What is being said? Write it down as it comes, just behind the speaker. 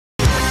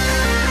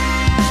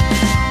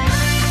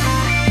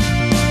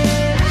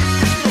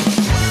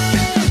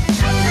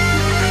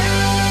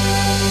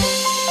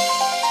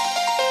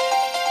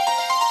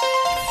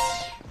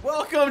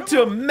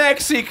to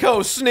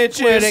Mexico,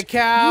 snitches. We're the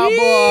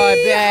cowboy,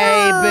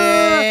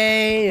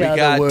 baby. We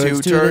got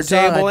two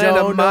turntable and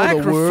a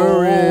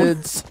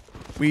microphone.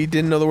 We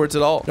didn't know the words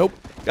at all. Nope.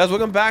 Guys,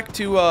 welcome back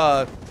to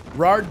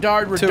Rard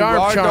Dard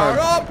Radar Charm.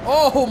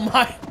 Oh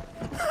my!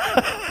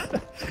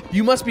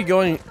 You must be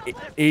going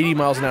 80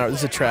 miles an hour.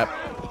 This is a trap.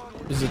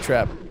 This is a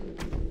trap.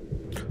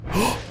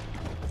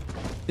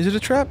 Is it a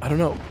trap? I don't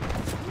know.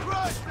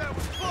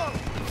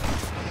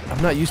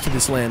 I'm not used to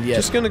this land yet.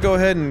 Just gonna go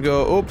ahead and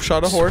go. Oh,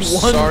 shot a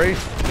horse. Sorry.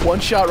 One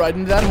shot right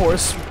into that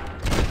horse.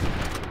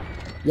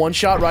 One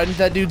shot right into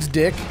that dude's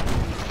dick.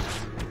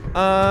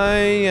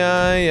 Aye.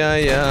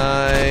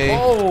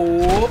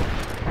 Oh!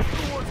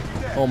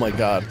 Oh my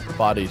god.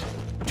 Bodied.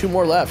 2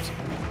 more left.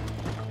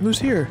 Who's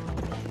here?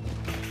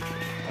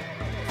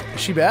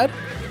 Is she bad?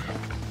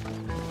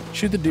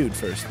 Shoot the dude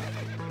first.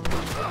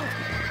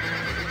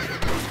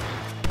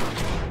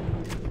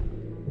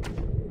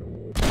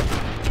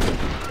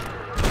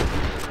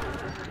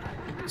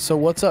 So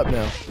what's up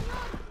now?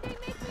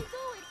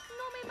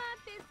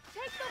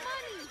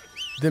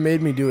 They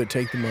made me do it.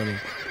 Take the money.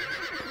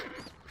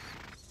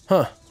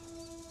 Huh.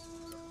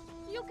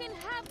 You can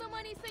have the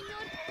money,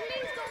 senor.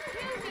 Please don't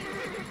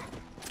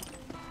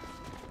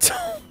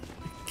kill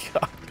me.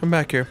 God. Come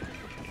back here.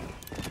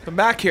 Come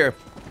back here.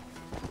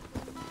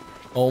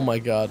 Oh my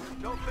god.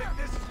 Don't think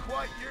this is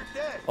quite your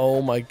day.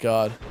 Oh my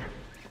god.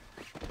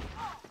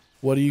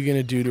 What are you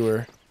gonna do to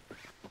her?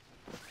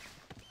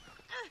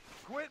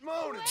 Quit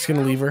moaning. Just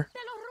gonna leave her? Te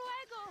lo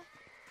ruego.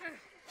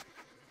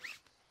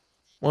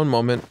 One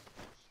moment.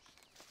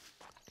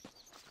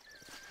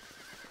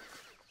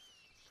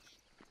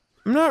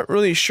 I'm not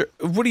really sure.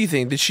 What do you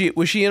think?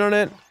 Was she in on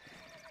it?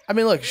 I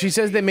mean, look, she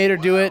says they made her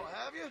do it.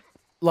 Have you?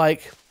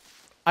 Like,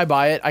 I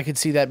buy it. I could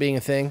see that being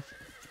a thing.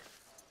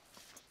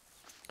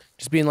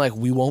 Just being like,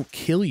 we won't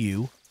kill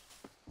you.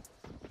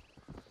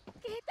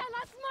 Quita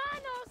las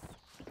manos.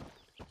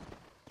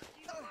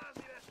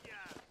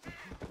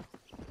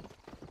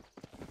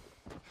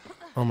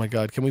 Oh my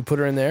god, can we put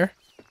her in there?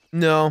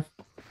 No.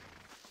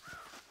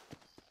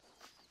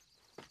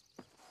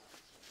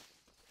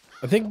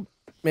 I think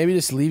maybe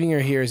just leaving her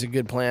here is a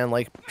good plan.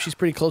 Like, she's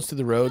pretty close to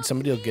the road.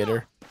 Somebody will get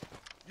her.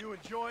 You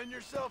enjoying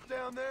yourself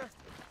down there?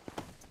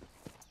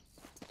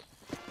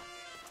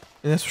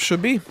 And that's what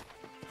should be.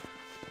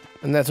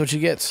 And that's what she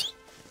gets.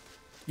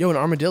 Yo, an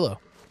armadillo.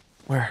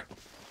 Where?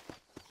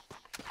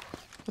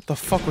 What the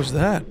fuck was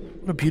that?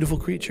 What a beautiful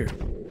creature.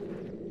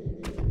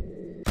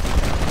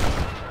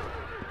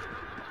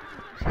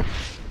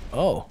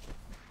 Oh.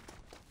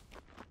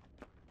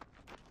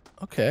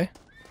 Okay.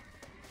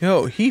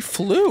 Yo, he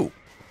flew.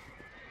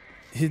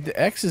 The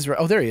X is right.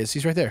 Oh, there he is.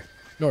 He's right there.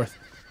 North.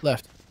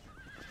 Left.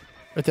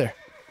 Right there.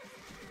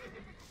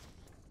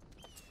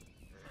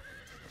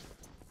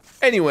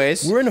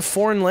 Anyways. We're in a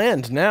foreign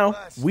land now.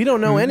 We don't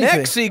know anything.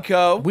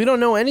 Mexico. We don't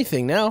know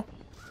anything now.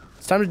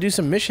 It's time to do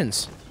some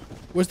missions.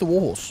 Where's the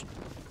wolves?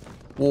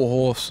 War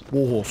horse.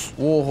 War horse.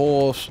 War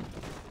horse.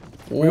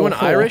 We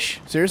want Irish?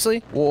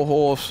 Seriously? War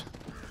horse.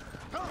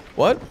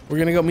 What? We're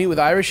gonna go meet with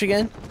Irish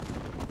again?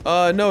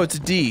 No, it's a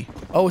D.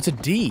 Oh, it's a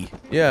D.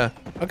 Yeah.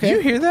 Okay. Did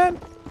you hear that?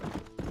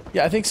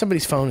 Yeah, I think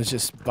somebody's phone is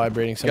just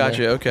vibrating somewhere.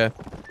 Gotcha, okay.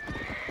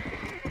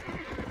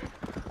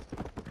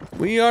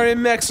 We are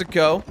in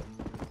Mexico.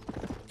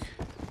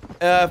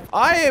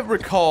 I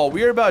recall,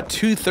 we are about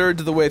 2/3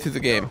 of the way through the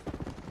game.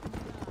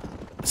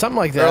 Something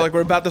like that. Or like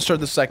we're about to start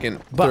the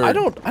second. But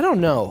third. I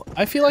don't know.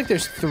 I feel like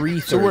there's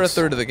 3/3. So we're a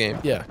third of the game.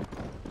 Yeah.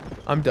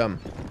 I'm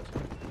dumb.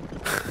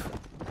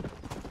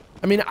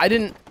 I mean,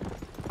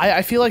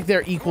 I feel like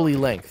they're equally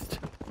lengthed.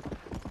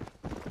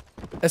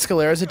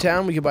 Escalera's a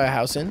town we could buy a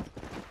house in.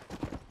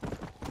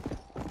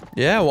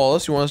 Yeah,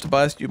 Wallace, you want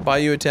us to buy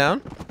you a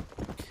town?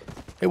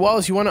 Hey,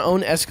 Wallace, you want to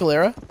own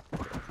Escalera?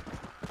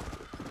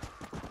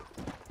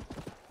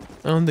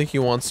 I don't think he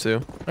wants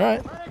to. All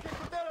right.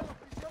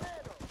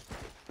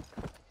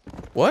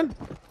 What?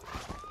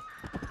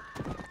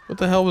 What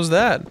the hell was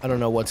that? I don't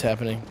know what's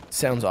happening.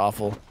 Sounds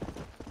awful.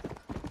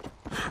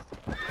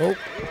 Oh.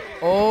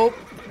 Oh.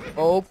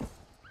 Oh.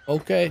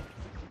 Okay.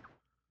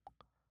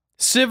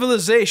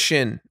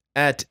 Civilization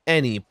at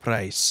any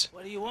price.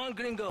 What do you want,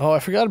 gringo? Oh, I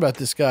forgot about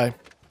this guy.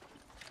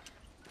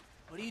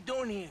 What are you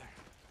doing here?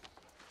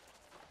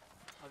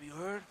 Have you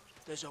heard?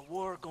 There's a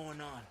war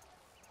going on.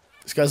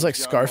 This guy's like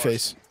John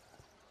Scarface. Marston.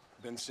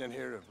 Been sent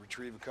here to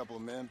retrieve a couple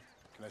of men.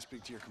 Can I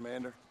speak to your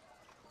commander?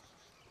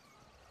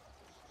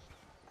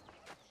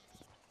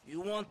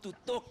 You want to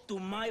talk to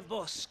my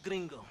boss,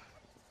 gringo?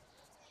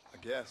 I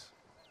guess.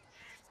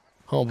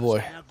 Oh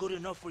boy. Not good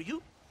enough for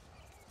you?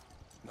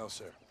 No,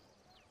 sir.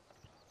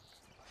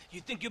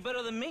 You think you're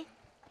better than me?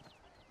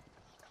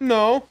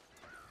 No.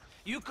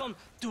 You come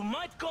to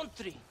my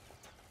country,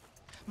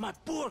 my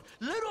poor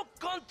little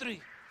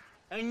country,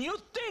 and you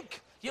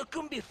think you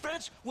can be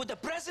friends with the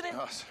president?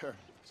 Oh, sir.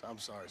 I'm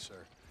sorry,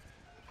 sir.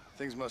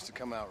 Things must have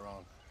come out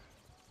wrong.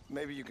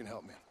 Maybe you can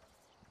help me.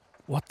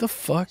 What the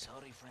fuck?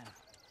 Sorry, friend.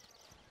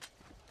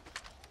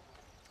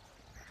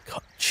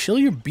 God, chill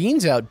your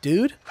beans out,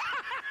 dude.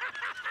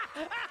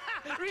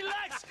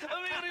 Relax,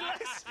 amigo,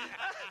 relax.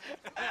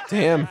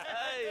 Damn.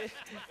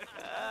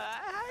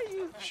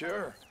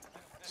 Sure.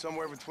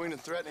 Somewhere between a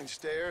threatening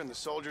stare and the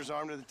soldier's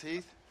arm to the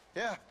teeth?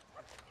 Yeah.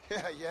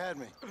 Yeah, you had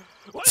me.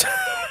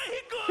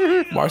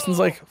 Marston's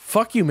like,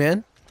 fuck you,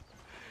 man.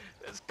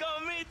 Let's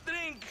come meet,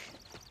 drink,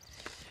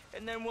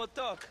 and then we'll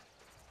talk.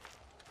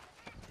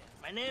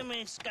 My name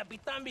is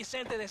Capitan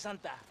Vicente de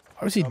Santa.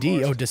 How is he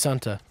D? Oh, De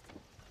Santa.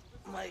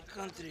 My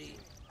country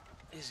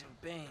is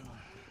in pain,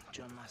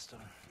 John Marston.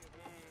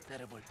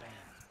 Terrible pain.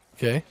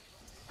 Okay.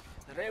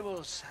 The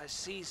rebels have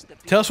seized the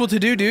people Tell us what to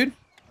do, dude.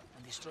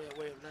 and destroy a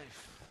way of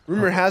life.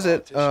 Rumor has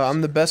it,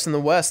 I'm the best in the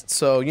West,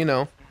 so, you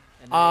know.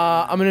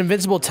 I'm an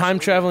invincible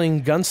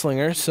time-traveling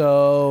gunslinger,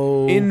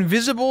 so...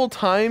 Invisible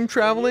time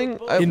traveling?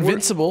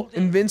 Invincible.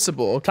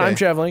 Invincible, okay. Time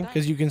traveling,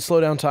 because you can slow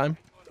down time.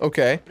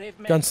 Okay.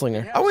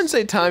 Gunslinger. I wouldn't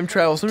say time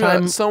travel, so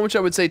much I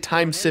would say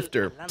time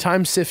sifter.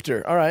 Time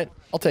sifter. All right,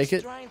 I'll take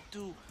it. Trying to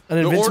An The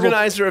invincible...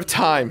 organizer of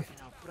time.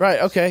 Right,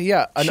 okay,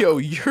 yeah. Yo,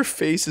 your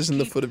face is in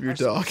the foot of your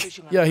dog.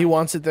 Yeah, he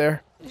wants it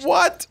there.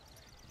 What?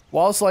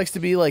 Wallace likes to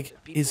be, like,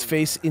 his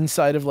face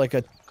inside of, like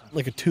a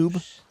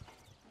tube.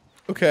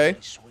 Okay.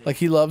 Like,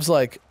 he loves,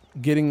 like,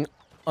 getting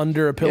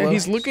under a pillow. Yeah,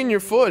 he's licking your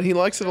foot. He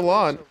likes it a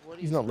lot.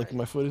 He's not licking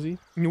my foot, is he?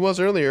 He was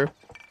earlier.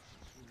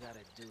 You gotta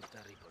do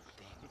terrible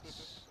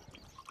things.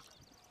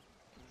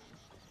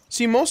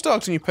 See, most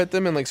dogs, when you pet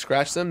them and, like,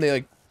 scratch them, they,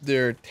 like,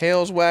 their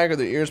tails wag or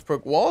their ears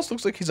perk. Wallace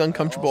looks like he's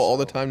uncomfortable all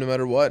the time, no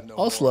matter what.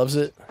 Wallace loves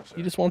it.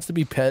 He just wants to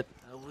be pet.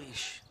 I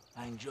wish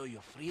I enjoy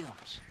your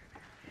freedoms,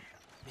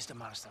 Mr.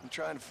 Marston. I'm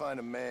trying to find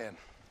a man,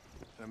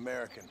 an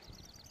American,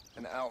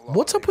 an outlaw.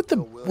 What's up with the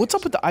named Bill What's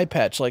up with the eye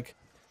patch? Like,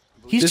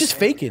 he's This- just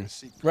faking,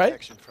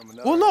 right?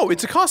 Well, no,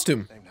 it's a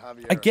costume.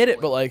 I get it,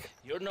 but like,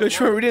 You're no Don't you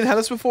remember we didn't have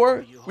this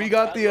before? You We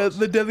got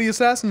the Deadly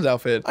Assassin's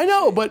outfit. I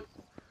know, but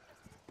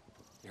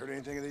You heard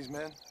anything of these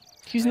men?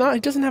 he's not. He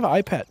doesn't have an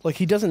eye patch. Like,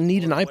 he doesn't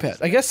need an eye patch.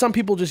 I guess some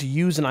people just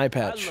use an eye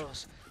patch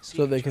Carlos,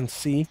 so they can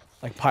see,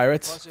 like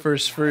pirates. For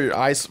your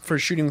eyes, for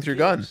shooting with your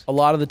gun. A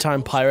lot of the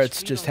time,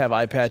 pirates just have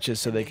eye patches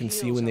so they can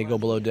see when they go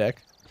below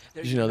deck.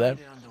 Did you know that?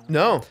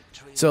 No.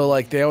 So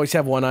like, they always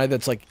have one eye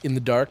that's like in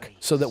the dark,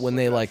 so that when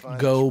they like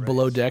go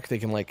below deck, they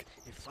can like,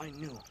 If I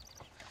knew,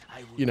 I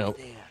would you know,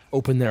 be there.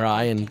 open their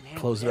eye and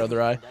close their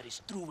other eye, That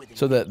is true with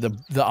so that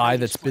the eye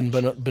that's been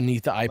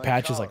beneath the eye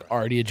patch is like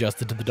already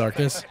adjusted to the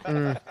darkness.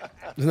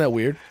 Isn't that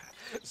weird?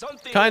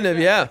 Something Kind like of,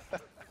 that. yeah.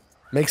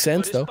 Makes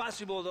sense But it's though,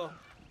 possible though.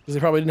 because they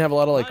probably didn't have a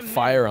lot of like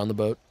fire on the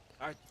boat.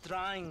 Are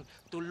trying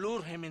to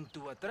lure him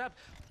into a trap.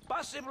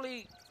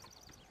 Possibly,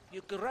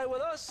 you could ride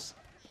with us.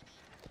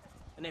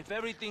 And if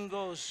everything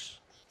goes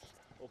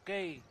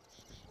okay,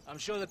 I'm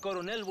sure the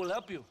Coronel will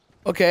help you.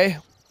 Okay,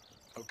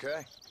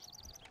 Okay.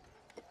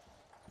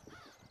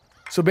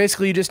 so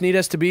basically you just need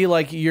us to be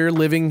like your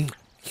living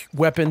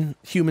weapon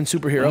human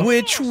superhero.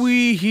 Which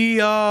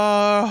we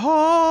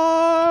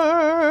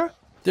are.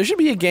 There should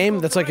be a game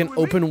that's like an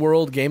open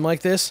world game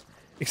like this,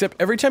 except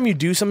every time you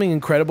do something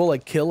incredible,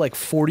 like kill like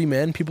 40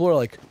 men, people are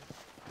like,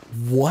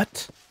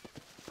 what?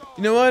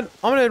 You know what?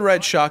 I'm gonna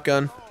ride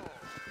shotgun.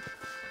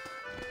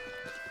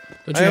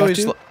 Don't I you have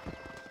always. to?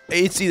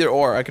 It's either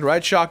or. I could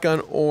ride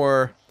shotgun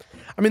or.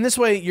 I mean, this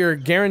way you're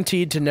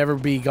guaranteed to never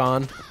be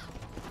gone.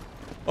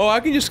 Oh, I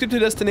can just get to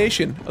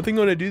destination. I think I'm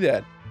gonna do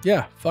that.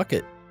 Yeah, fuck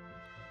it.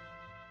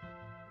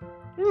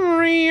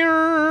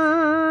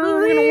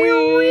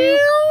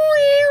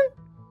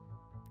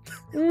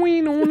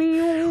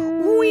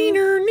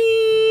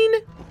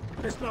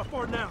 It's not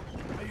far now.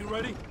 Are you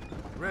ready?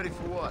 Ready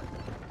for what?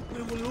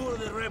 We will lure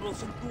the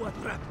rebels into a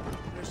trap.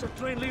 There's a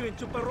train leaving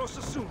to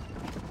Barrosa soon.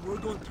 We're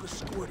going to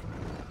escort it.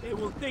 They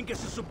will think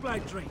it's a supply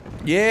train.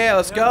 Yeah,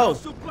 let's There are no go.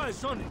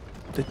 supplies on it.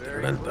 We must pull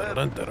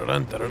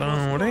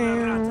our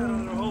rats out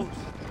of their holes.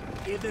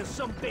 Give them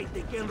some bait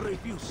they can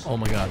refuse. Oh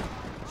my god.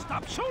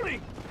 Stop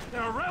shooting!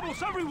 There are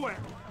rebels everywhere.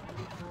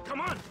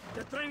 Come on,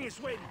 the train is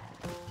waiting.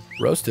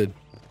 Roasted.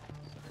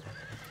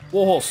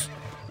 Warhorse.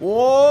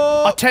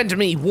 Whoa! Attend to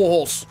me,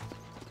 Warhorse.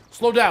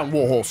 Slow down,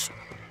 Warhorse.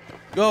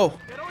 Go.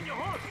 Get on your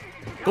horse.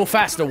 Go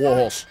faster,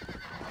 Warhorse.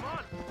 Come on,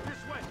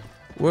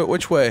 this way.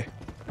 Which way?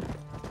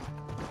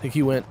 I think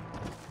he went.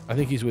 I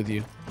think he's with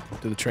you.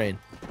 To the train.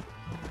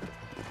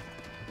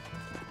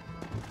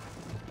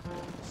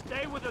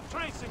 Stay with the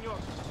train, senor.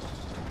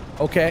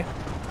 Okay.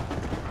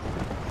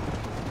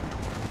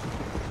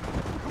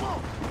 Come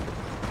on.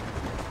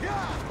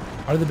 Yeah.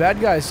 Are the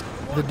bad guys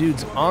the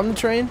dudes on the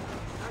train?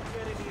 Not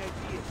get any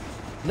ideas.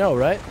 No,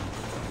 right?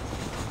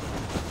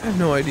 I have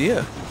no idea.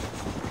 I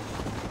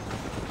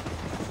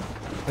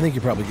think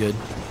you're probably good.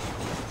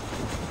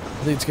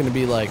 I think it's gonna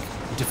be like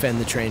defend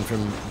the train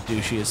from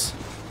douches.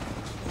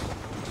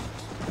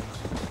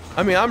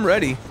 I mean, I'm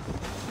ready.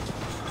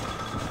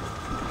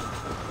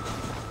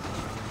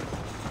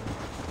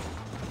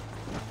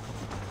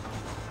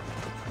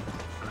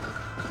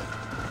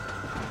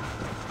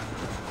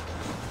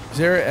 Is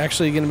there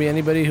actually gonna be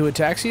anybody who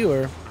attacks you,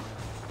 or?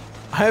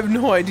 I have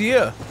no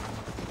idea.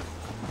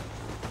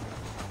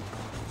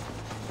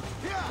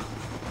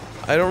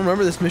 I don't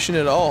remember this mission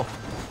at all.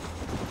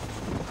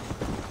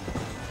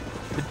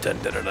 I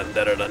feel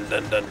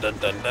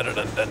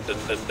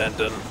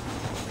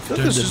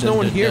like there's just no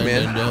one here,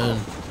 man.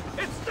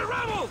 It's the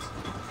rebels!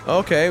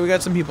 Okay, we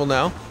got some people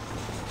now.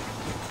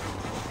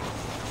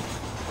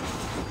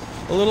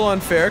 A little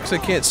unfair because I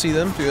can't see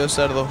them through the other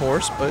side of the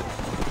horse, but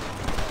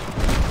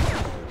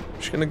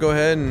just gonna go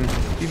ahead and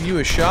give you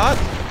a shot.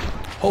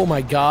 Oh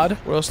my god.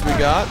 What else do we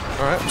got?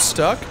 Alright, I'm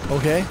stuck.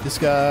 Okay, this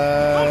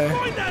guy... Don't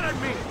point that at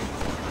me!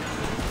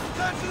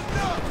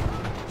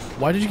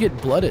 Why did you get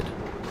blooded?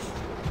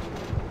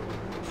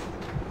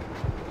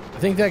 I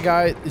think that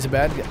guy is a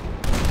bad guy.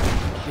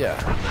 Yeah.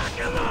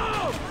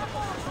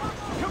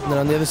 And then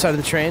on the other side of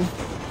the train,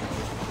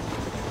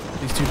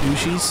 these two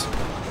douchies.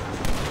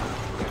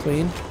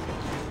 Clean.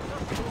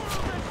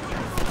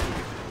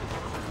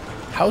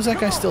 How is that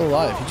guy still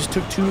alive? He just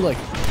took 2, like,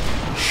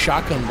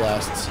 shotgun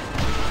blasts.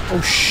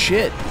 Oh,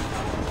 shit.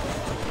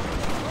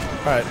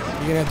 Alright,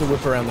 you're gonna have to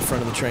whip around the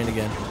front of the train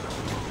again.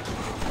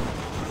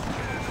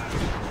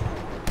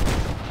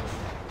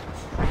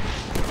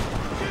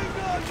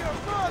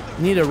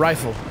 Need a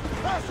rifle.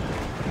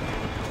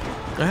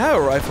 I have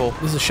a rifle.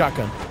 This is a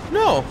shotgun.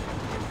 No.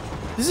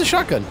 This is a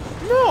shotgun.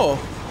 No.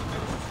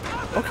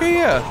 Okay,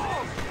 yeah.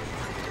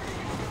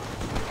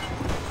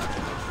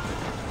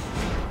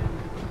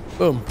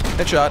 Boom.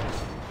 Headshot.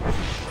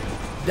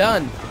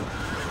 Done.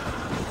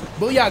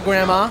 Booyah,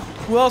 Grandma.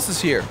 Who else is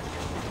here?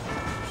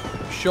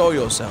 Show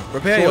yourself.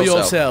 Prepare Show yourself.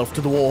 yourself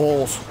to the war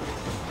horse.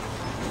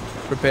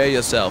 Prepare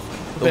yourself.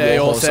 The Prepare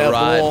war horse yourself,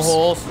 arrives. the war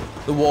horse.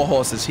 The war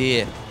horse is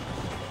here.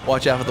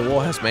 Watch out for the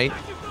war horse, mate.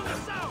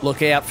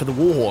 Look out for the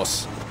war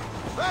horse.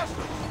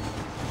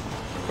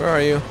 Where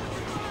are you?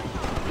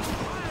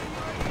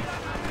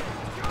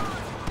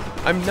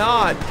 I'm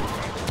not.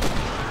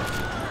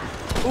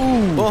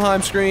 Ooh.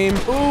 Wilhelm scream.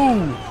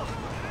 Ooh.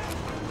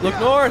 Look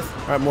north.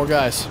 All right, more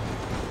guys.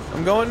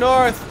 I'm going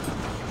north.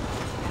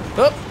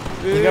 Oh,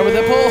 you got with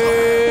that pole.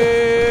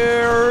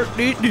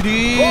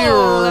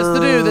 Oh, that's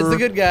the dude. That's the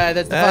good guy.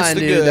 That's the fine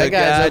dude. That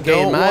guy's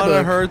okay in my book. Don't want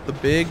to hurt the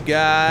big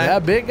guy. Yeah,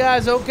 big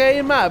guy's okay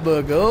in my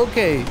book.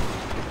 Okay.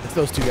 It's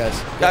those two guys.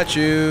 Got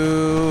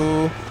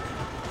you.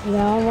 You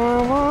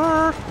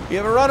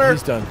have a runner.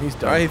 He's done. He's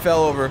done. All right, he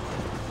fell over.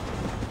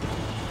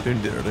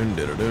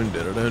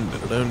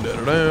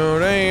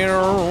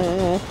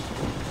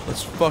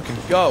 Let's fucking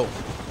go.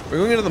 We're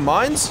going into the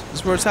mines? Is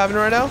this where it's happening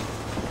right now?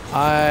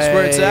 Is this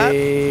where it's at?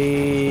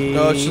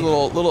 No, it's just a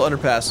little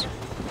underpass.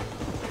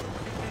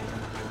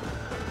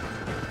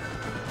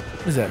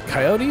 What is that?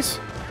 Coyotes?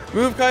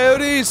 Move,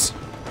 coyotes!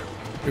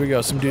 Here we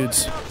go. Some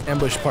dudes.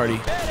 Ambush party.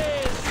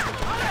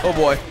 Oh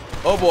boy.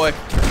 Oh boy.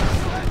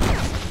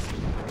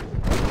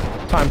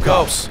 Time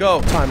cops.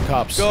 Go. Time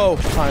cops. Go.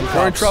 Time cops.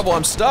 We're in trouble.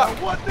 I'm stuck.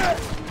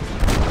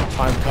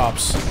 Time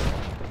cops.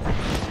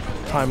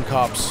 Time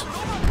cops.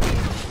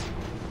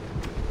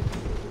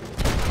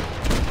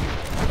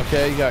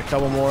 Okay, you got a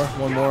couple more.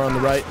 One more on the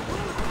right.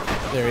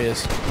 There he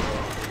is.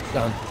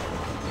 Done.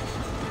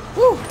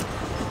 Woo!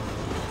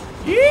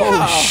 Yeah.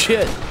 Holy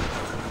shit.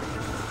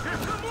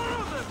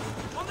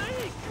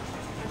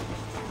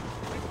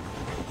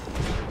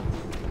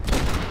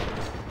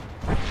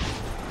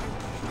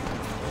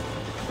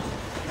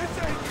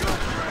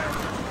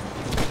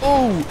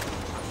 Oh!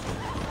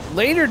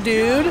 Later,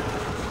 dude. I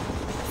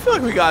feel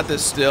like we got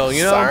this still,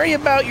 you know? Sorry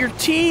about your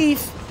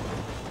teeth.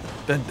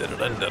 Dun, dun,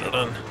 dun, dun, dun,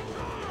 dun.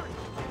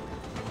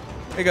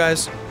 Hey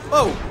guys.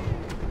 Oh!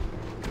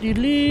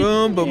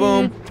 Boom, boom,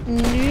 boom.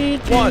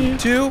 1,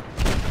 2,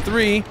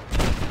 3,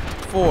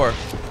 4.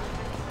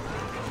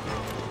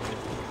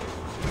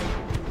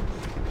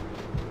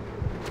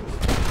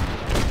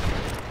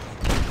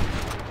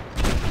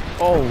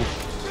 Oh.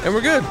 And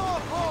we're good.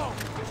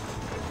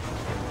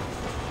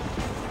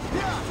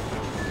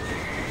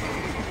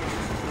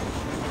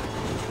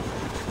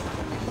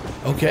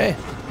 Okay.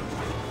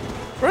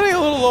 Running a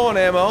little low on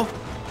ammo.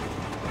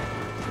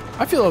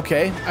 I feel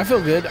okay. I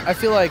feel good. I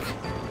feel like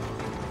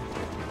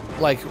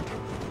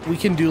we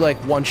can do like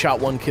one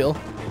shot, one kill.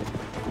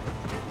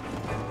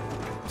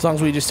 As long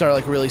as we just start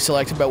like really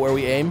selective about where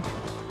we aim.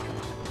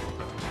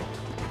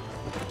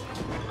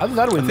 I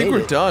thought we I think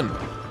we're done.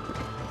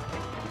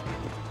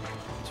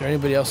 Is there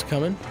anybody else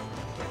coming?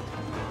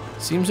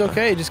 Seems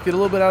okay. Just get a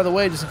little bit out of the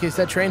way just in case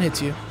that train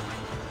hits you.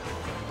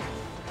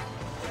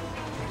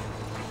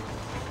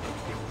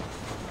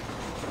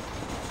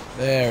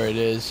 There it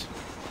is.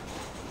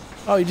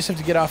 Oh, you just have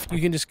to get off. You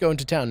can just go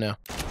into town now.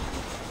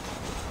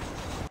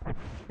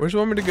 Where's you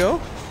want me to go?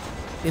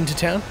 Into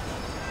town?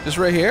 Just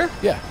right here?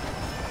 Yeah.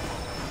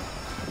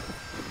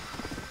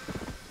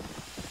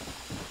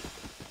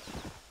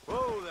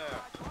 Whoa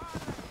there.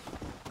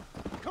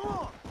 Come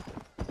on.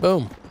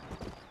 Boom.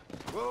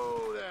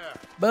 Whoa there.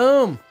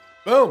 Boom.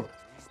 Boom.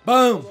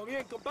 Boom.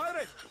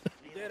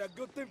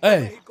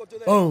 Hey.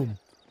 Boom.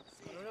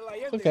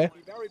 Okay.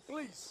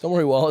 Don't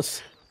worry,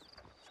 Wallace.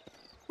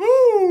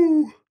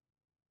 Woo!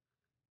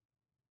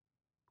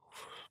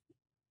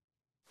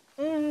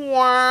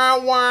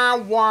 Wow, wow,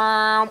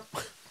 wow.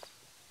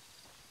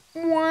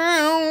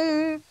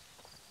 Wow.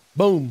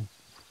 Boom.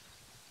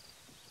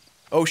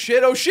 Oh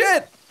shit, oh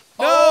shit!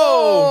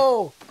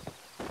 Oh!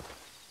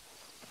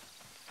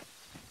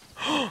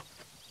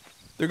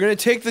 They're gonna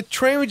take the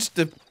train we just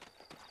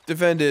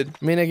defended.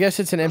 I mean, I guess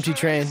it's an empty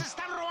train.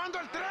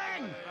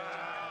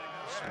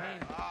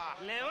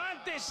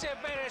 Levántese,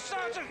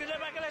 perezoso, que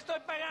sepa que le estoy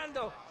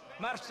pagando.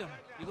 Marston,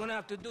 you're gonna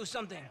have to do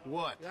something.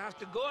 What? You have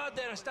to go out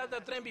there and stop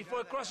the train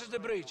before it crosses the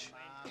bridge.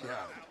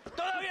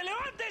 Todavía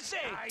levántese.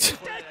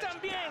 Usted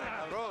también.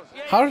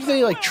 How do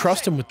they like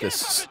trust him with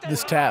this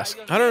task?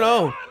 I don't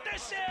know.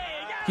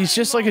 He's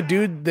just like a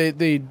dude.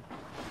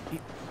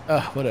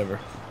 Whatever.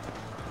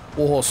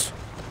 Ojos,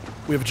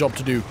 we have a job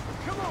to do.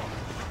 Come on,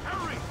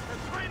 hurry!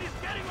 The train is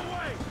getting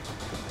away!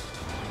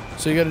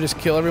 So you gotta just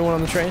kill everyone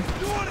on the train?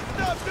 You want to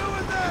stop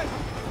doing that?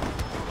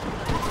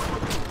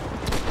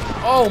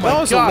 Oh my god! That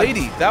was a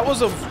lady. That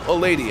was a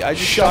lady. I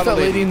just Shot that a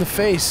lady in the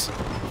face.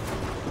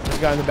 There's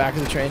a guy in the back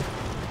of the train.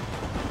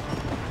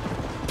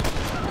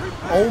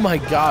 Oh my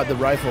god, the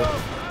rifle.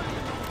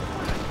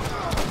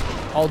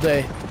 All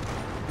day.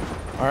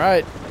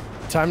 Alright.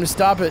 Time to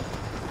stop it.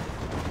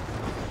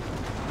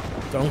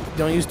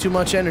 Don't use too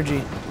much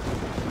energy.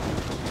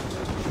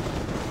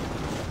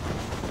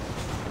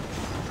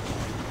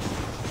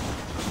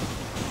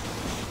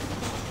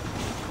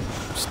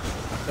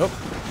 Nope.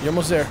 You're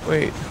almost there.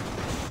 Wait.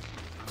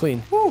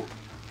 Clean. Woo!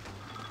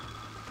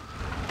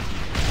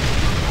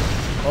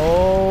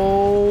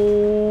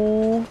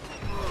 Oh.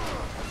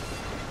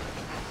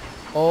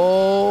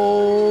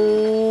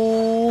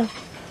 Oh.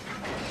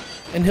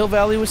 And Hill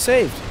Valley was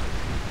saved.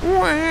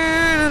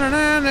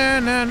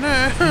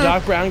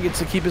 Doc Brown gets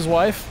to keep his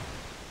wife,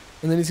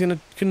 and then he's gonna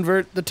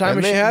convert the time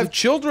And machine. they have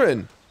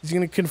children. He's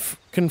gonna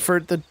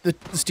convert the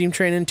steam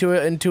train into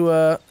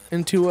a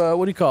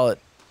what do you call it?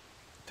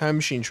 Time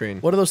machine train.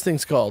 What are those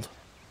things called?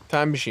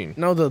 Time machine.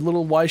 No, the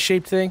little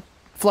Y-shaped thing.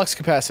 Flux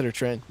capacitor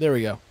train. There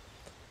we go.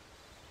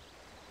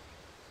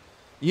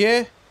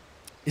 Yeah,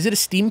 Is it a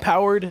steam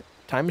powered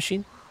time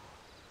machine?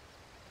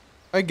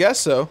 I guess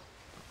so.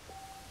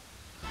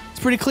 It's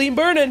pretty clean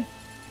burning.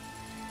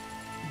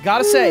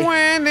 Gotta say,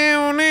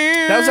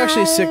 that was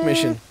actually a sick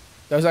mission.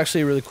 That was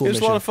actually a really cool It was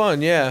mission. a lot of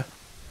fun. Yeah.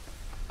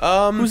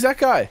 Who's that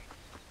guy?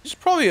 Just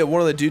probably one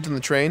of the dudes on the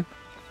train.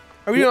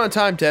 Are we doing on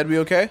time, Ted? We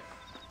okay?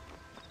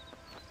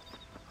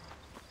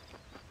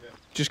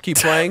 Just keep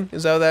playing?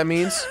 Is that what that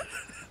means?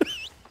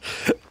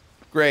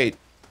 Great.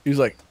 He was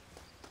like,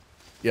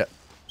 yeah.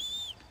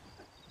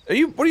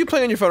 What are you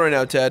playing on your phone right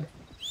now, Ted?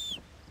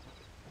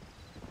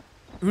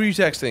 Who are you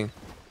texting?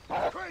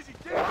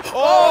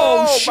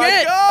 Oh, my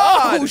shit!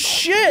 God! Oh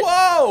shit!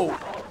 Whoa!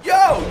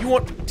 Yo, you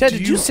want Ted,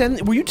 did you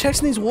send? Were you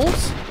texting these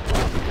wolves?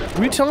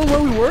 Were you telling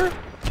them where we were?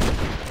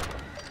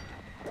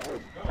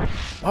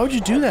 Why would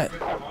you do that?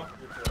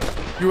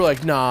 You were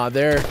like, nah,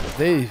 they're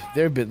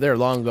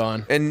long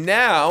gone. And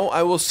now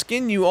I will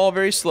skin you all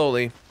very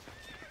slowly.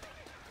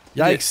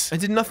 Yikes! I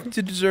did nothing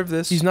to deserve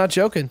this. He's not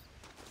joking.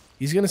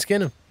 He's gonna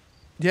skin him.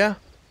 Yeah.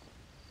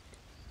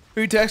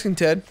 Who are you texting,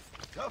 Ted?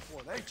 Tough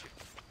one, ain't you?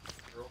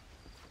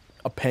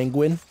 A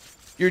penguin.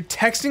 You're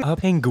texting. A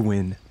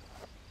penguin.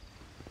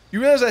 You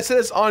realize I said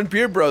it's on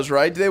Beer Bros,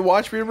 right? Do they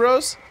watch Beer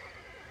Bros?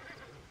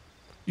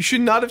 You should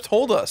not have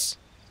told us.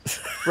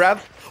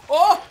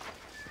 Oh!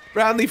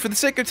 Bradley, for the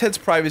sake of Ted's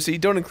privacy,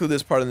 don't include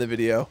this part in the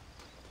video.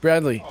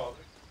 Bradley.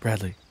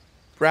 Bradley.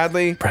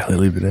 Bradley,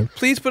 Leave it in.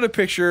 please put a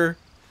picture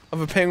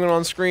of a penguin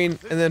on screen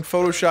and then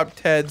Photoshop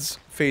Ted's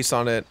face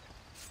on it.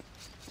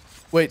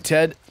 Wait,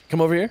 Ted,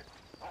 come over here.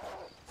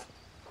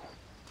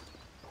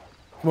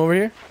 Come over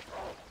here.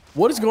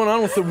 What is going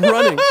on with the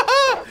running?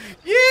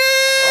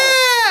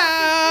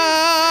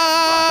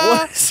 Yeah!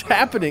 What is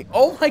happening?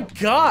 Oh my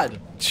god!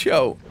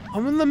 Joe,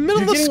 I'm in the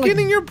middle You're of getting,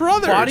 skinning like, your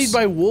brothers. Bodied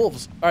by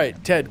wolves. All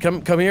right, Ted,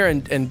 come here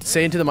and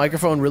say into the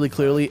microphone really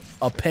clearly,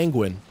 a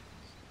penguin.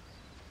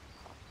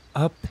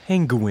 A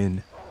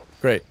penguin.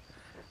 Great.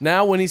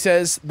 Now when he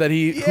says that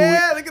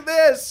Yeah, look at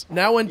this.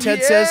 now when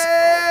Ted says,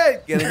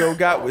 Gonna go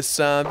got with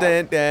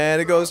something.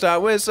 Gotta go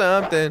start with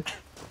something.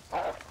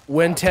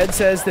 when Ted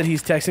says that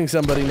he's texting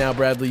somebody now,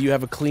 Bradley, you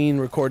have a clean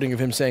recording of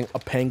him saying a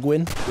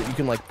penguin that you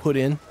can like put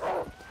in.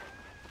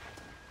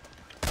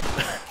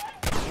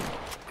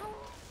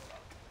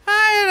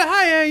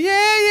 Higher,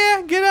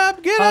 yeah, get up,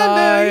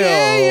 under,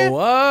 yeah.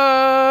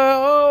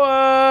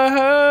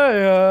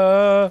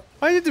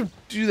 Why did you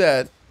do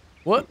that?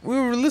 What? We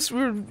were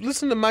listening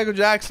to Michael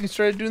Jackson. He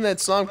started doing that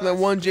song from that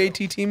one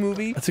JTT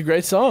movie. That's a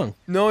great song.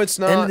 No, it's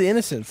End of not. the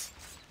Innocence.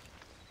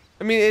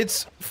 I mean,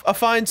 it's a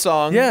fine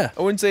song. Yeah.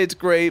 I wouldn't say it's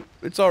great.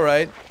 It's all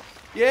right.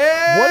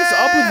 Yeah. What is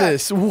up with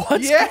this?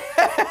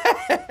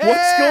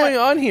 What's going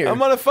on here?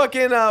 I'm on a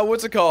fucking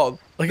what's it called?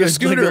 Like the a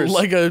scooters.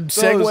 like a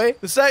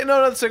Segway?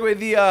 No, not the Segway.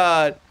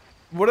 The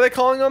what are they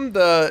calling them?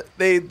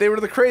 They were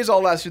the craze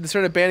all last year. They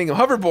started banning them.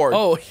 Hoverboard.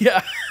 Oh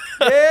yeah.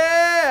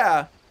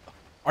 Yeah.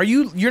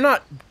 You're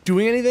not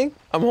doing anything?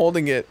 I'm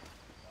holding it.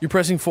 You're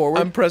pressing forward?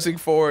 I'm pressing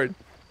forward.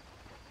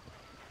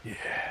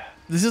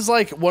 This is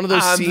like one of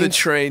those I'm scenes. the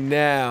train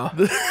now.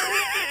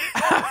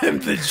 I'm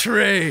the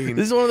train.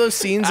 This is one of those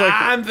scenes like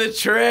I'm the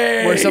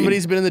train. where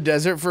somebody's been in the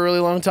desert for a really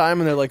long time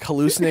and they're like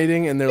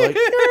hallucinating and they're like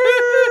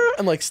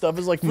and like stuff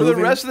is like For moving.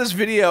 the rest of this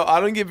video, I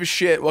don't give a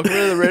shit. Welcome to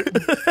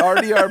the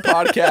RDR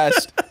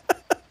podcast.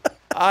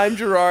 I'm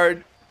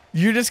Jirard.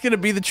 You're just gonna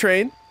be the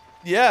train?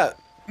 Yeah.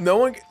 No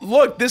one.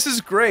 Look, this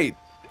is great.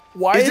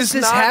 Why is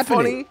this not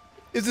happening? funny?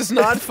 Is this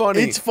not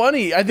funny? It's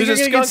funny. I think There's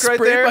you're a gonna get skunk right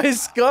sprayed there. by a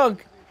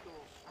skunk.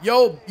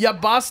 Yo, ya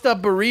basta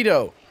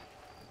burrito.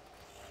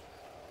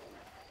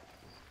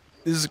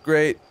 This is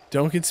great.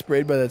 Don't get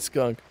sprayed by that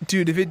skunk.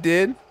 Dude, if it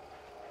did,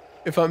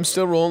 if I'm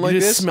still rolling like You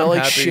just this, smell I'm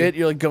like happy. shit.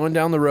 You're like going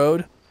down the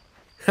road.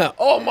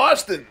 Oh,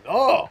 Marston.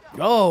 Oh.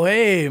 Oh,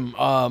 hey,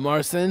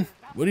 Marston.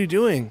 What are you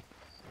doing?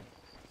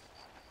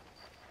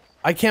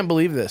 I can't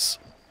believe this.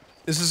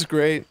 This is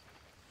great.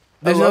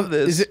 There's I love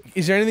this.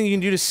 Is there anything you can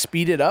do to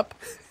speed it up?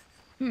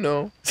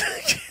 No.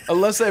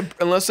 unless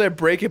I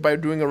break it by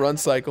doing a run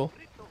cycle.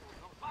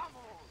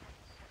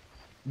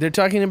 They're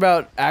talking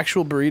about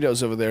actual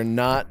burritos over there,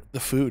 not the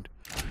food.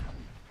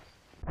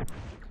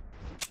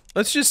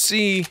 Let's just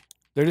see.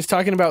 They're just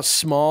talking about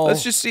small.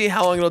 Let's just see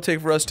how long it'll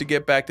take for us to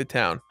get back to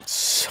town.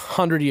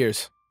 100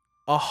 years.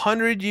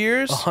 100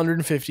 years?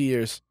 150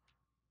 years.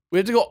 We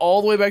have to go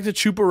all the way back to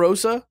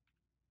Chuparosa?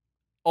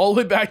 All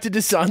the way back to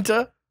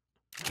DeSanta?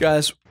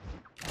 Guys,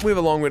 we have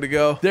a long way to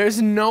go. There's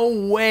no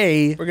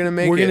way We're gonna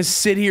make we're it. gonna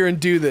sit here and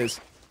do this.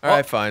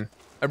 Alright, fine.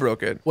 I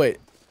broke it. Wait.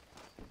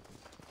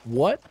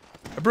 What?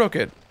 I broke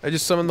it. I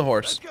just summoned the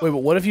horse. Wait, but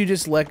what if you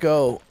just let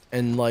go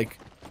and, like,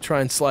 try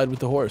and slide with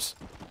the horse?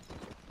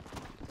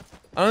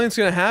 I don't think it's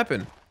gonna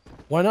happen.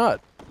 Why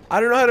not? I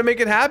don't know how to make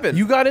it happen.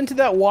 You got into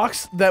that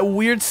that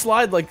weird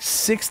slide like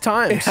 6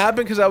 times. It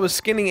happened because I was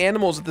skinning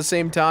animals at the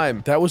same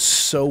time. That was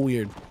so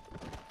weird.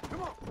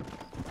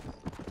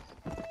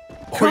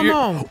 Come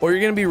on. Or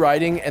you're gonna be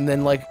riding and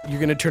then like you're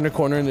gonna turn a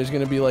corner and there's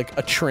gonna be like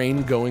a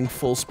train going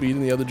full speed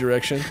in the other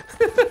direction.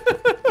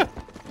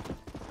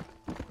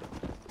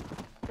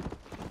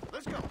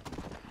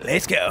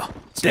 Let's go.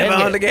 Step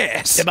on the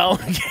gas. Step on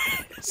the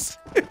gas.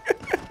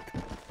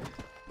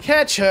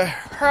 Catch her.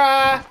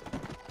 Hurrah.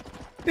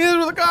 Here's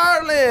with the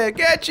garlic.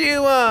 Get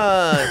you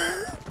one.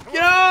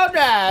 Get on,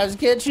 guys.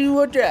 Get you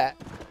a jack.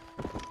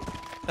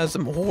 Has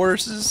some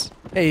horses.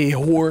 Hey,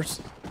 horse.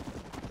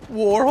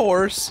 War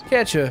horse.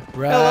 Catch her.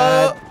 Ride.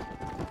 Hello.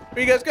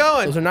 Where you guys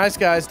going? Those are nice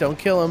guys. Don't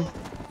kill them.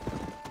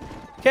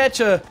 Catch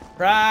her.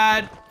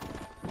 Ride.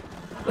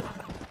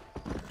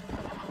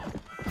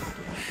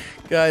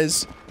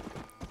 Guys,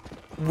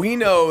 we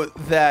know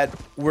that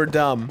we're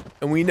dumb,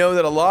 and we know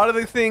that a lot of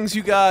the things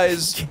you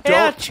guys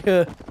Catch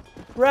her.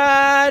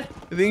 Ride.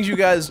 the things you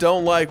guys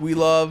don't like, we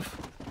love.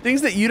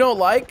 Things that you don't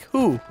like?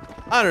 Who?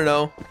 I don't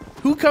know.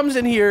 Who comes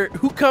in here,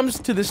 who comes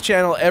to this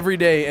channel every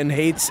day and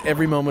hates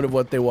every moment of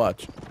what they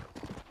watch?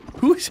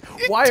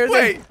 Why are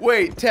they?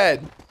 Wait,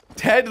 Ted.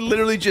 Ted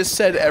literally just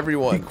said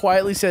everyone. He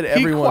quietly said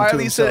everyone. He quietly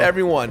to himself. said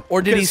everyone.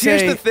 Or did he 'Cause say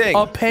here's the thing.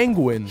 a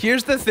penguin?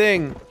 Here's the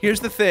thing.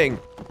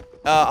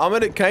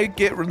 Can I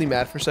get really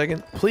mad for a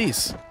second?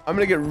 Please. I'm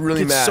gonna get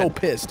really Get mad. so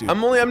pissed, dude.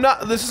 I'm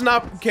not, this is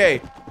not,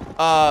 okay.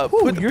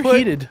 Ooh, you're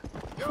heated.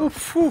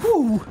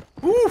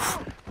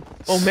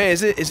 Oh man,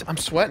 I'm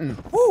sweating.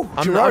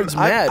 Jirard's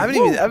mad. I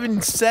haven't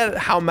even said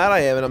how mad I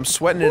am, and I'm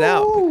sweating it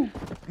out.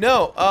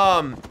 No,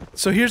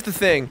 so here's the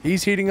thing.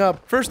 He's heating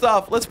up. First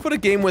off, let's put a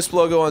Game Wisp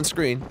logo on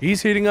screen.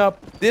 He's heating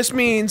up. This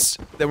means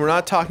that we're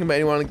not talking about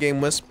anyone on Game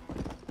Wisp.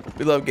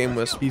 We love Game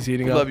Wisp. He's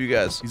heating we up. love you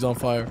guys. He's on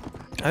fire.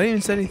 I didn't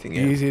even say anything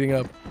yet. He's heating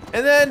up.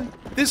 And then,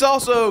 this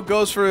also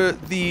goes for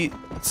the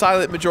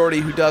silent majority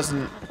who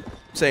doesn't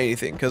say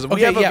anything, because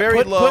we have a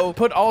very low...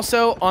 Put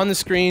also on the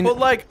screen But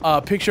like...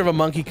 a picture of a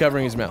monkey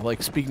covering his mouth.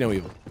 Like, speak no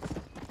evil.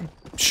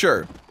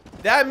 Sure.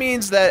 That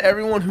means that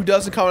everyone who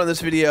doesn't comment on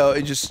this video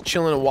is just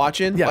chilling and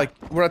watching. Yeah. Like,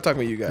 we're not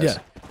talking about you guys. Yeah.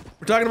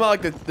 We're talking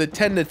about like the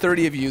 10 to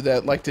 30 of you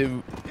that like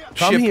to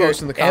Come shit here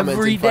post in the comments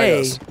every and fight day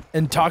us.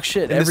 and talk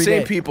shit And every the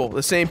same day. people.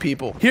 The same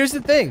people. Here's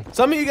the thing.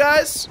 Some of you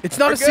guys, It's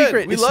not are a good.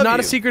 secret. We It's love not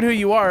a you. secret who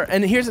you are.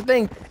 And here's the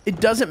thing.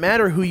 It doesn't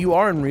matter who you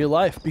are in real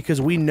life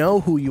because we know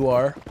who you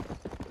are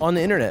on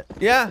the internet.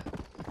 Yeah.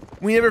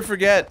 We never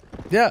forget.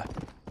 Yeah.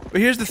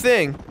 But here's the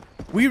thing.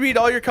 We read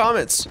all your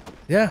comments.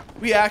 Yeah.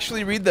 We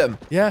actually read them.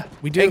 Yeah.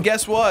 We do. And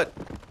guess what?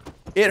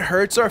 It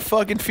hurts our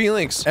fucking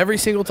feelings. Every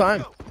single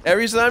time.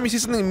 Every time you see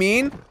something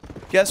mean,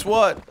 guess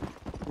what?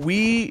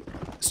 We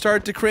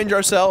start to cringe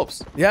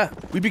ourselves. Yeah.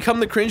 We become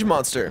the cringe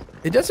monster.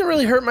 It doesn't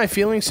really hurt my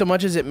feelings so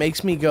much as it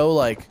makes me go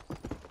like...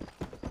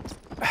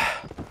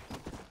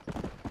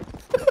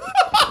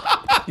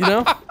 you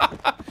know?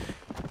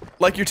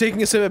 Like you're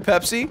taking a sip of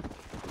Pepsi?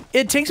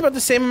 It takes about the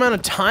same amount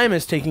of time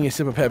as taking a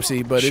sip of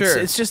Pepsi, but Sure.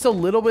 it's just a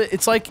little bit...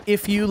 It's like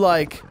if you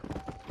like...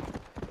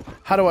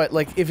 How do I...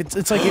 Like, if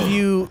it's like if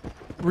you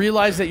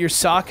realize that your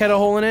sock had a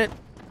hole in it.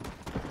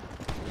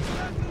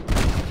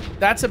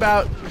 That's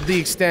about the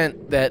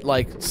extent that,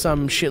 like,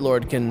 some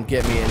shitlord can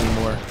get me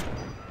anymore.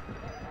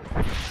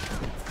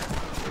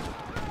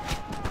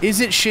 Is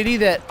it shitty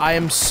that I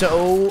am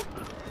so,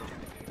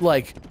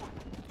 like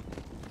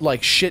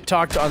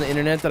shit-talked on the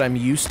internet that I'm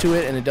used to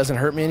it and it doesn't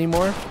hurt me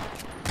anymore?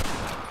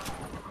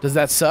 Does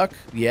that suck?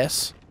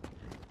 Yes.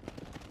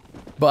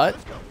 But,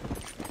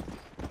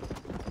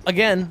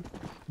 again,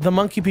 the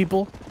monkey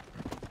people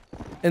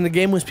and the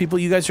gameless people,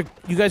 you guys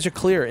are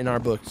clear in our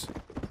books.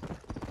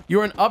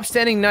 You're an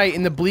upstanding knight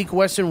in the bleak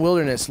western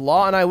wilderness.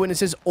 Law and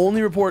eyewitnesses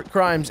only report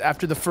crimes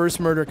after the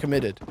first murder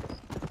committed.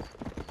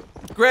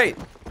 Great.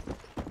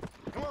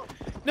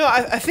 No,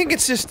 I think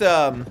it's just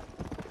I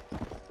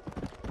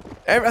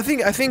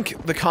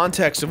think the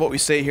context of what we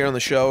say here on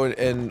the show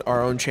and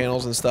our own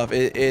channels and stuff,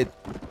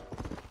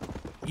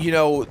 you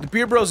know, the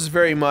Beer Bros is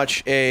very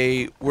much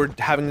we're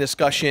having a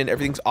discussion,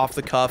 everything's off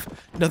the cuff,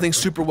 nothing's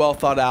super well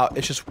thought out,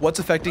 it's just what's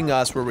affecting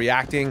us, we're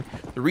reacting,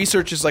 the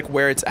research is like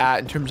where it's at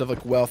in terms of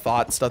like well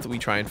thought stuff that we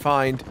try and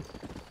find,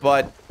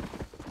 but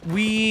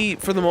we,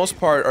 for the most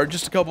part, are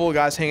just a couple of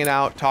guys hanging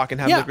out, talking,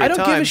 having a great time. I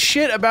don't give a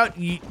shit about,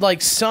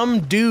 like, some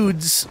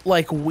dude's,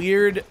 like,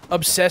 weird,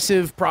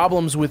 obsessive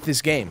problems with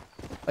this game.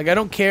 Like, I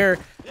don't care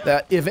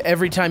that if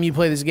every time you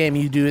play this game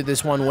you do it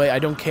this one way, I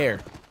don't care.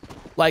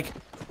 Like...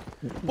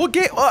 Well,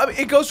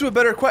 it goes to a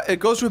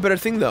better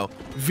thing, though.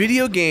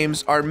 Video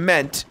games are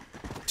meant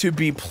to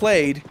be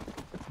played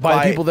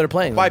by people that are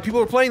playing them. By people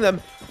who are playing them,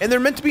 and they're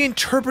meant to be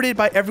interpreted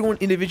by everyone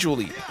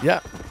individually.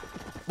 Yeah.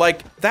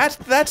 Like, that's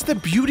the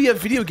beauty of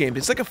video games.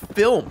 It's like a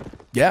film.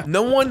 Yeah.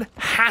 No one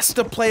has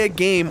to play a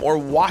game or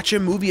watch a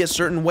movie a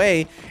certain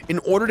way in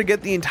order to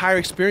get the entire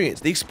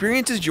experience. The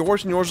experience is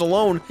yours and yours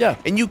alone. Yeah.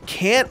 And you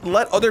can't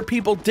let other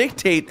people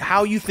dictate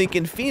how you think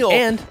and feel,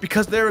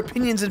 because their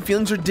opinions and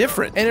feelings are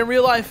different. And in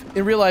real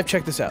life,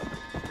 check this out.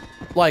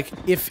 Like,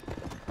 if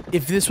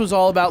this was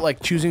all about,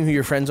 like, choosing who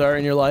your friends are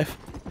in your life,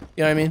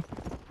 you know what I mean?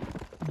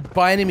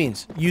 By any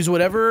means, use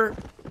whatever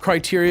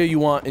criteria you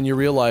want in your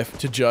real life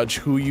to judge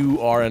who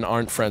you are and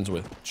aren't friends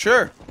with.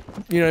 Sure.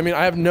 You know what I mean?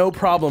 I have no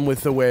problem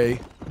with the way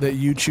that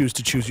you choose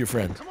to choose your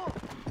friends.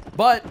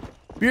 But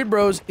Beard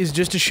Bros is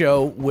just a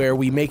show where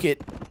we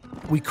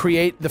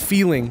create the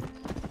feeling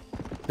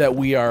that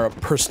we are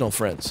personal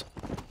friends.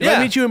 If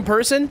I meet you in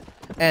person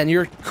and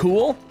you're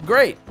cool,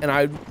 great. And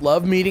I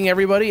love meeting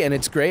everybody and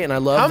it's great and I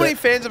love How many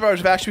fans of ours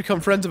have actually become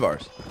friends of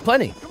ours?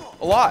 Plenty.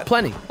 A lot.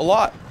 Plenty. A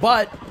lot.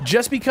 But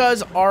just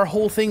because our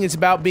whole thing is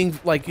about being,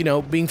 like, you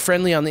know, being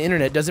friendly on the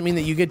internet doesn't mean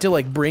that you get to,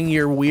 like, bring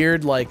your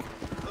weird, like,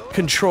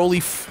 control-y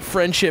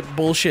friendship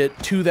bullshit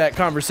to that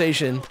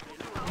conversation,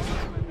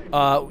 you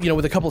know,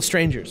 with a couple of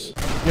strangers.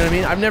 You know what I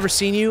mean? I've never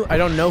seen you. I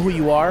don't know who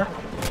you are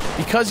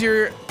because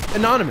you're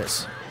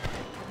anonymous.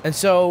 And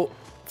so,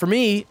 for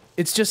me,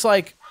 it's just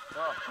like,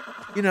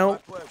 you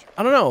know,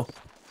 I don't know.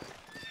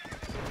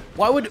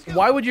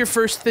 Why would your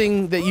first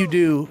thing that you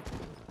do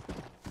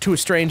to a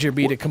stranger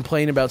be to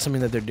complain about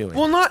something that they're doing?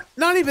 Well,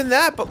 not even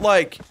that, but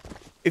like,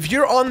 if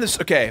you're on this,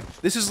 okay,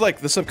 this is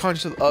like the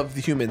subconscious of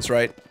the humans,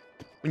 right?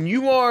 When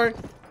you are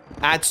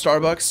at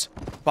Starbucks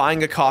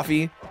buying a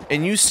coffee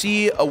and you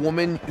see a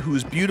woman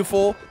who's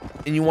beautiful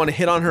and you want to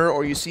hit on her,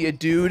 or you see a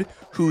dude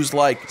who's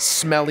like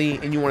smelly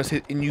and you want to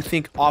hit, and you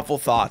think awful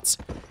thoughts,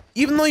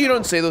 even though you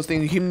don't say those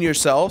things even to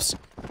yourselves,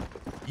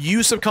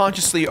 you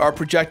subconsciously are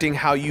projecting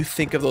how you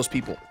think of those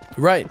people.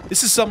 Right.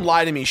 This is some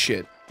lie to me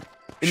shit.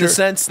 In the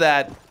sense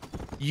that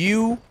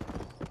you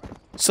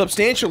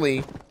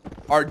substantially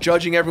are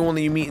judging everyone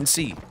that you meet and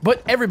see.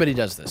 But everybody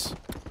does this.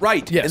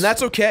 Right. Yes. And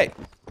that's okay.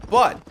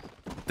 But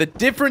the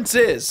difference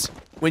is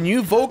when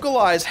you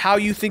vocalize how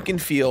you think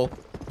and feel,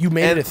 you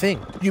make it a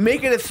thing. You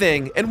make it a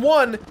thing. And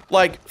one,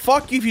 like,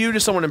 fuck you if you do to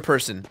someone in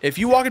person. If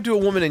you walk into a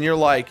woman and you're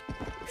like,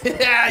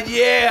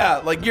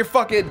 yeah, like you're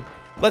fucking,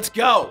 let's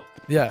go.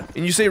 Yeah.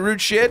 And you say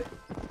rude shit,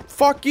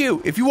 fuck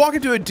you. If you walk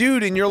into a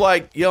dude and you're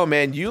like, yo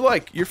man,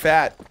 you're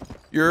fat,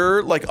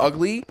 you're like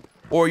ugly,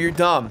 or you're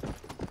dumb.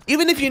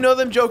 Even if you know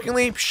them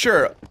jokingly,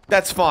 sure,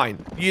 that's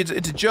fine. It's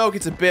a joke,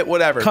 it's a bit,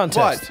 whatever.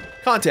 Context.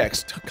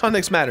 But,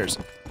 context matters.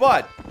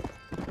 But,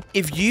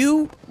 if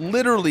you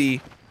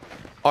literally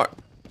are...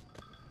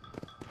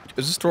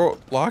 Is this door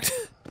locked?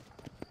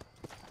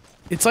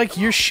 It's like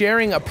you're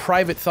sharing a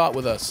private thought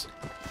with us.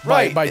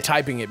 Right. By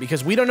typing it,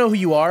 because we don't know who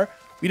you are,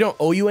 we don't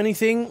owe you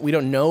anything, we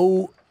don't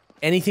know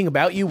anything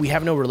about you, we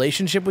have no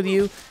relationship with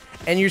you,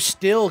 and you're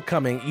still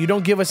coming. You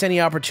don't give us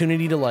any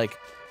opportunity to, like,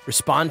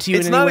 respond to you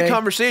in any way. It's not a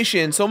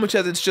conversation so much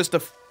as it's just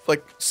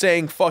like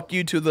saying fuck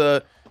you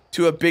to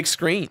a big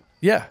screen.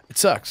 Yeah, it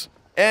sucks.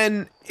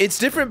 And it's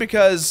different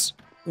because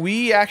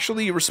we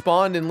actually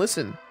respond and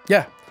listen.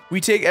 Yeah. We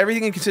take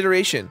everything in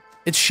consideration.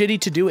 It's shitty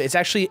to do it. It's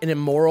actually an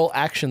immoral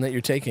action that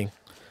you're taking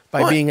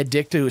by being a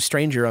dick to a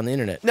stranger on the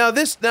internet. Now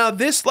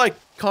this like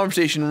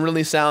conversation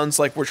really sounds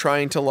like we're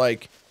trying to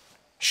like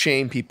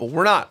shame people.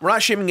 We're not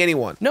shaming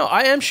anyone. No,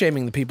 I am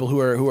shaming the people who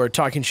are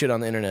talking shit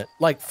on the internet.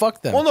 Like,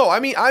 fuck them. Well, no, I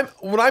mean,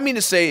 what I mean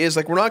to say is,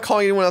 like, we're not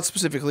calling anyone out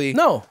specifically.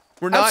 No,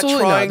 we're not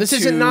absolutely trying not. This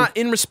isn't not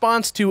in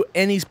response to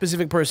any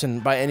specific person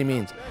by any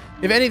means.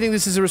 If anything,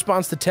 this is a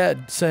response to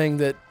Ted saying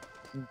that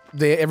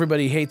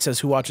everybody hates us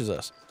who watches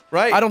us.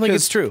 Right. I don't think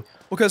it's true.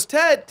 Because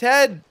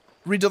Ted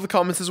reads all the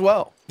comments as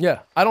well. Yeah,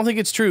 I don't think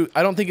it's true.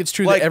 I don't think it's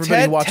true like, that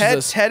everybody watches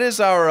us. Ted is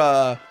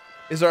our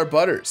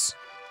butters.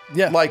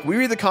 Yeah. Like, we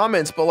read the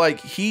comments, but, like,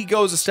 he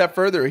goes a step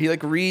further. He,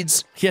 like,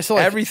 reads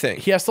everything.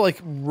 He has to,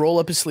 like, roll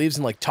up his sleeves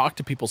and, like, talk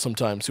to people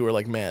sometimes who are,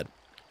 like, mad.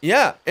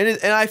 Yeah. And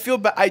I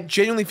feel I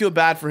genuinely feel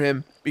bad for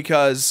him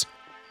because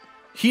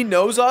he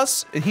knows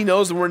us and he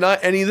knows that we're not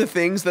any of the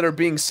things that are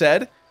being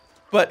said,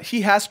 but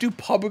he has to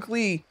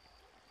publicly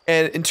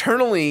and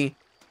internally,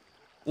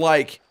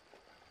 like,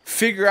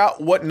 figure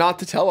out what not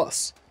to tell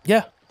us.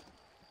 Yeah.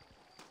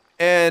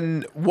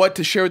 And what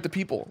to share with the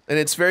people. And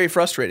it's very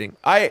frustrating.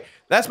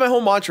 That's my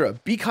whole mantra.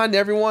 Be kind to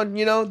everyone,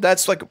 you know?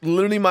 That's like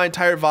literally my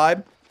entire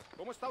vibe.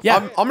 Yeah.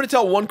 I'm going to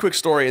tell one quick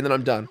story and then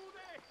I'm done.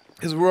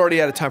 Because we're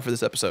already out of time for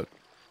this episode.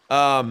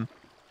 And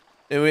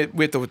we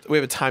have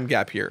a time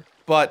gap here.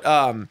 But,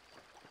 I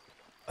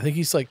think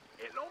he's like...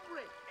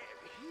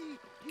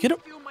 Get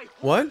up.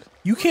 What?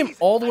 You came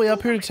all the way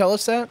up here to tell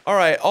us that? All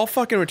right, I'll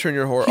fucking return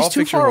your horse. He's I'll too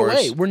fix your far horse.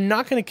 away. We're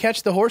not going to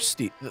catch the horse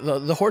thief.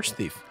 The horse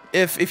thief.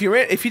 If you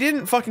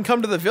didn't fucking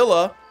come to the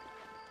villa,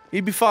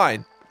 he'd be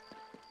fine.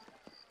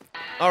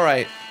 All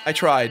right, I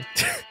tried.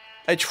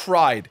 I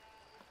tried.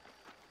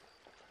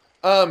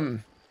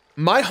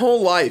 My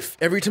whole life,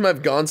 every time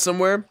I've gone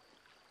somewhere,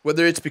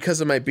 whether it's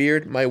because of my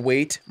beard, my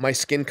weight, my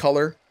skin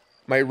color,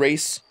 my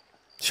race,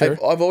 Sure.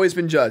 I've always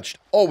been judged.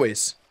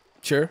 Always.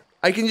 Sure.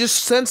 I can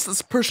just sense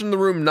this person in the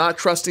room not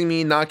trusting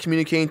me, not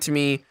communicating to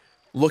me,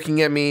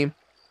 looking at me.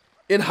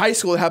 In high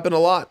school, it happened a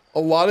lot. A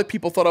lot of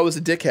people thought I was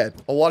a dickhead.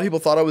 A lot of people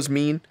thought I was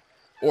mean,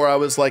 or I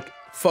was like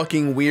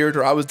fucking weird,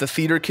 or I was the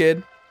theater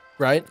kid.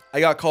 Right. I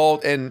got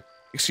called, and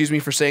excuse me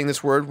for saying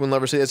this word, we'll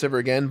never say this ever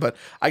again, but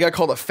I got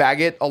called a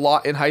faggot a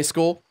lot in high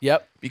school.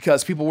 Yep.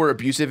 Because people were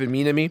abusive and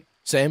mean to me.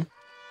 Same.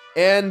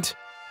 And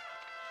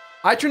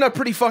I turned out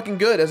pretty fucking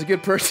good as a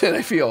good person,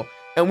 I feel.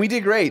 And we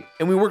did great,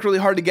 and we worked really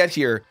hard to get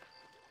here.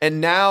 And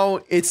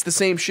now it's the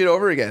same shit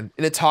over again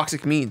in a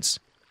toxic means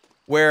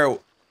where,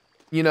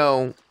 you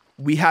know,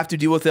 we have to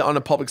deal with it on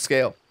a public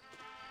scale.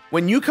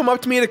 When you come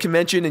up to me at a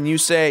convention and you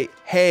say,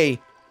 hey,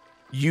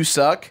 you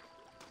suck,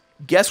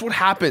 guess what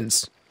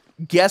happens?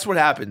 Guess what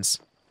happens?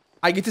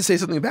 I get to say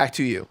something back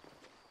to you.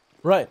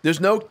 Right. There's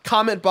no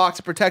comment box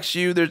that protects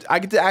you. I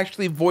get to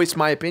actually voice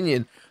my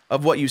opinion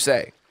of what you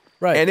say.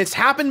 Right. And it's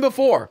happened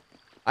before.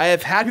 I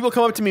have had people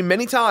come up to me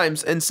many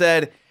times and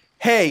said,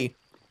 hey,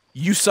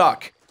 you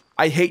suck.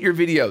 I hate your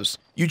videos.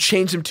 You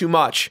changed them too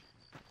much.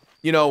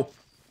 You know,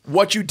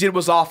 what you did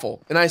was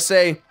awful. And I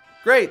say,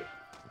 great.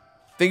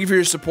 Thank you for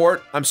your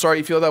support. I'm sorry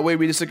you feel that way.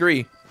 We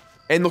disagree.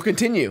 And they'll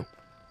continue.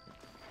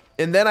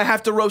 And then I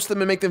have to roast them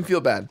and make them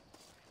feel bad.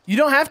 You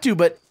don't have to,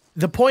 but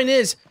the point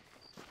is,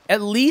 at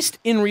least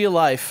in real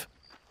life,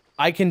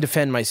 I can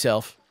defend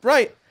myself.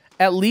 Right.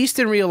 At least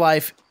in real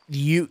life,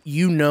 you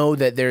know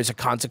that there's a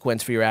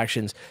consequence for your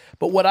actions.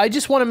 But what I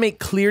just want to make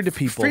clear to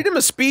people... Freedom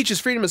of speech is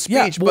freedom of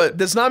speech, Yeah, well, but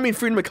does not mean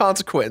freedom of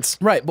consequence.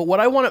 Right, but what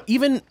I want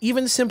to...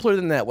 Even simpler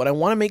than that, what I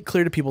want to make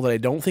clear to people that I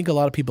don't think a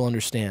lot of people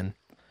understand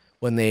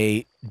when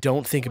they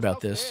don't think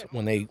about this,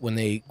 when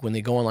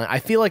they go online. I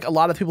feel like a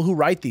lot of people who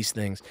write these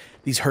things,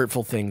 these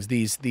hurtful things,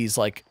 these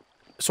like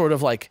sort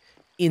of like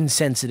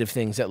insensitive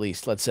things, at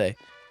least, let's say.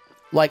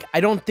 Like,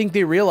 I don't think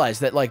they realize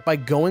that, like, by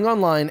going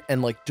online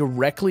and like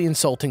directly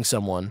insulting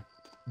someone,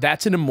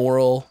 that's an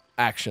immoral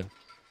action.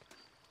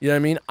 You know what I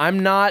mean? I'm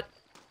not,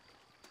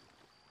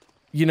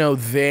 you know,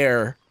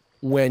 there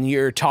when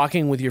you're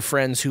talking with your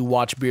friends who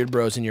watch Beard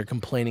Bros and you're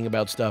complaining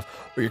about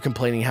stuff, or you're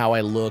complaining how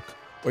I look,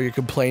 or you're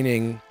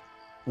complaining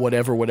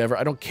whatever.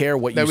 I don't care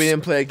what that you... we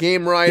didn't play a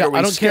game right, Yeah, or we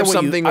I don't care what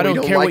something, you, I or we don't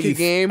don't care like what a you,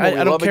 game, or I we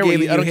don't love a care game what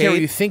you, that I don't care what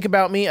hate. you think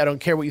about me. I don't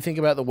care what you think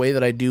about the way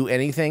that I do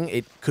anything.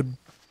 It could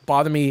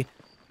bother me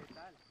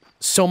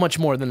so much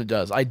more than it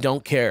does. I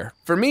don't care.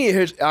 For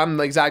me, I'm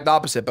the exact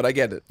opposite, but I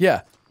get it.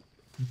 Yeah.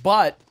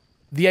 But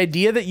the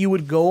idea that you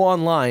would go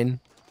online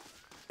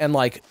and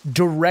like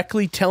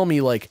directly tell me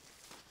like,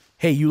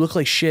 hey, you look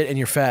like shit and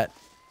you're fat,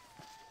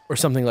 or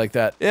something like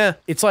that. Yeah.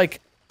 It's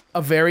like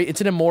it's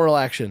an immoral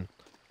action.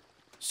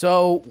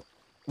 So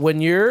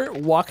when you're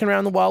walking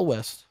around the Wild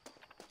West,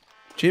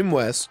 Jim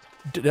West,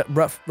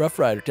 Rough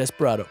Rider,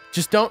 Desperado,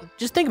 just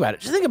think about it.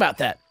 Just think about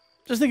that.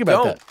 Just think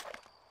about that.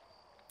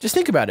 Just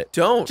think about it.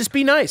 Don't. Just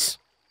be nice.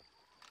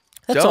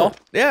 That's all.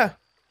 Yeah.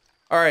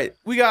 All right.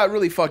 We got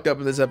really fucked up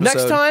in this episode.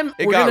 Next time,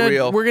 it got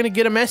real. We're gonna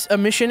get a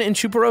mission in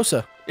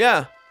Chuparosa.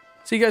 Yeah.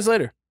 See you guys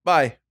later.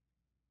 Bye.